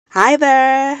Hi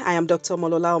there, I am Dr.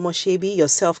 Molola Omoshebi, your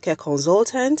self-care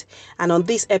consultant, and on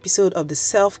this episode of the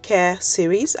self-care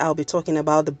series, I'll be talking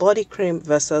about the body cream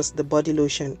versus the body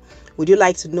lotion. Would you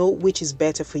like to know which is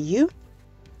better for you?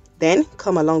 Then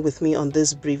come along with me on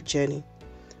this brief journey.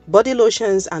 Body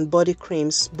lotions and body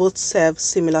creams both serve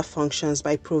similar functions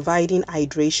by providing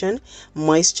hydration,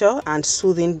 moisture, and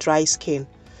soothing dry skin.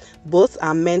 Both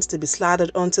are meant to be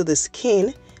slathered onto the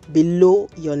skin below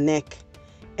your neck.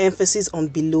 Emphasis on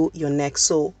below your neck,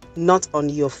 so not on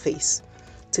your face,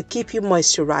 to keep you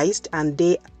moisturized, and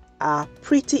they are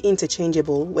pretty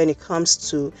interchangeable when it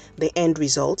comes to the end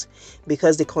result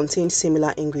because they contain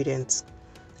similar ingredients.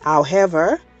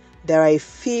 However, there are a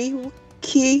few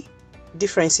key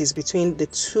differences between the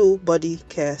two body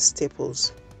care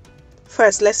staples.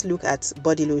 First, let's look at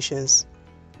body lotions.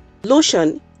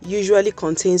 Lotion usually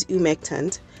contains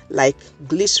humectant like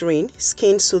glycerin,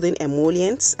 skin-soothing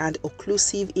emollients, and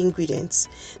occlusive ingredients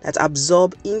that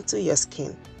absorb into your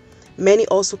skin. Many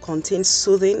also contain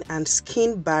soothing and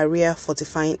skin barrier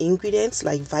fortifying ingredients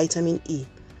like vitamin E.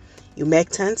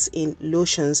 Humectants in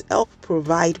lotions help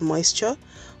provide moisture,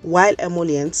 while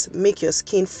emollients make your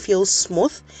skin feel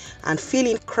smooth and fill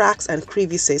in cracks and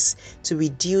crevices to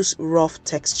reduce rough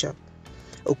texture.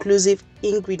 Occlusive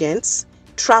ingredients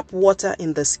trap water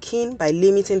in the skin by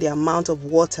limiting the amount of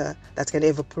water that can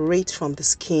evaporate from the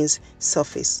skin's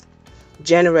surface.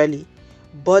 Generally,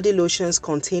 body lotions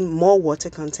contain more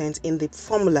water content in the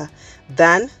formula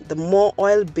than the more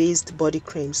oil-based body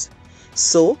creams,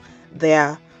 so they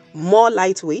are more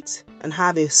lightweight and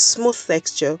have a smooth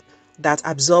texture that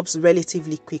absorbs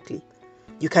relatively quickly.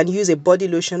 You can use a body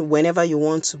lotion whenever you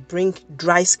want to bring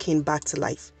dry skin back to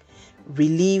life,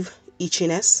 relieve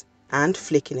itchiness and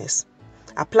flakiness.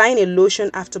 Applying a lotion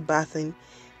after bathing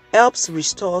helps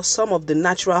restore some of the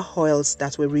natural oils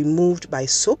that were removed by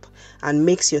soap and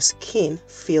makes your skin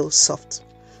feel soft.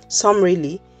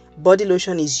 Summarily, body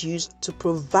lotion is used to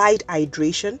provide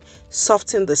hydration,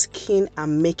 soften the skin,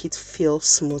 and make it feel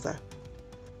smoother.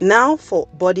 Now for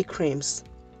body creams.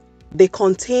 They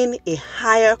contain a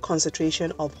higher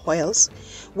concentration of oils,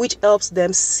 which helps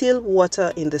them seal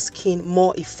water in the skin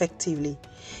more effectively.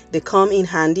 They come in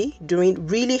handy during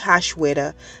really harsh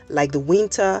weather like the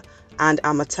winter and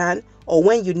harmattan, or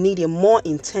when you need a more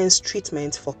intense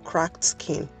treatment for cracked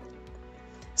skin.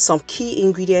 Some key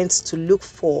ingredients to look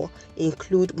for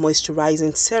include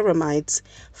moisturizing ceramides,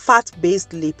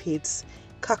 fat-based lipids,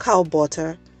 cacao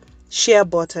butter, shea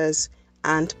butters,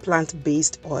 and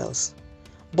plant-based oils.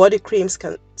 Body creams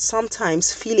can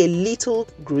sometimes feel a little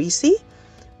greasy,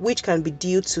 which can be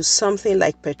due to something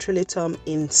like petrolatum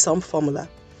in some formula.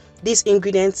 This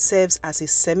ingredient serves as a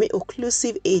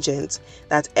semi-occlusive agent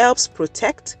that helps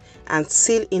protect and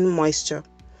seal in moisture.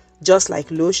 Just like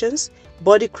lotions,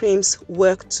 body creams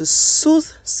work to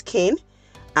soothe skin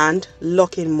and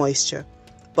lock in moisture,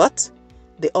 but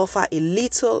they offer a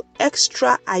little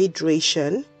extra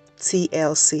hydration,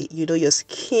 TLC. You know, your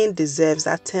skin deserves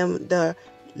that tender,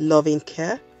 loving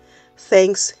care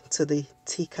thanks to the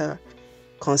thicker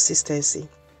consistency.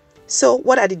 So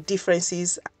what are the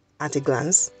differences at a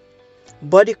glance?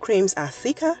 Body creams are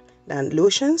thicker than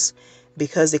lotions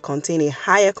because they contain a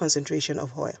higher concentration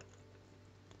of oil.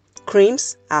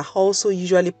 Creams are also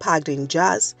usually packed in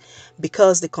jars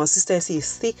because the consistency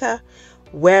is thicker,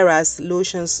 whereas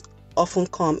lotions often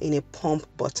come in a pump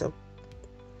bottle.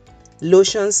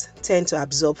 Lotions tend to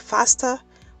absorb faster,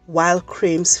 while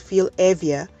creams feel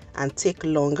heavier and take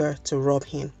longer to rub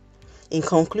in. In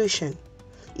conclusion,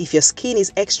 if your skin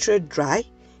is extra dry,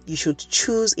 you should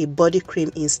choose a body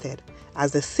cream instead,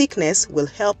 as the thickness will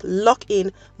help lock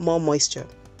in more moisture.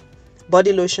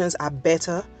 Body lotions are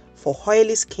better for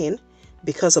oily skin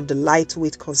because of the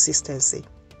lightweight consistency.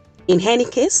 In any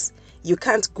case, you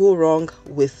can't go wrong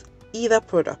with either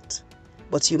product,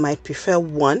 but you might prefer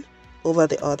one over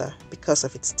the other because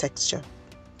of its texture.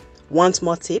 Want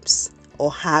more tips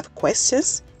or have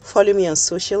questions? Follow me on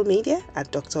social media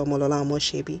at Dr. Molola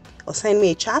Omoshebi, or send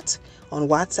me a chat on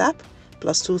WhatsApp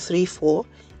 +234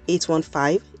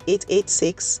 815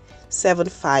 886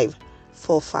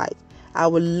 7545. I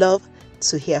would love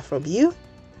to hear from you,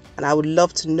 and I would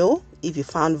love to know if you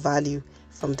found value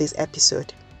from this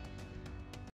episode.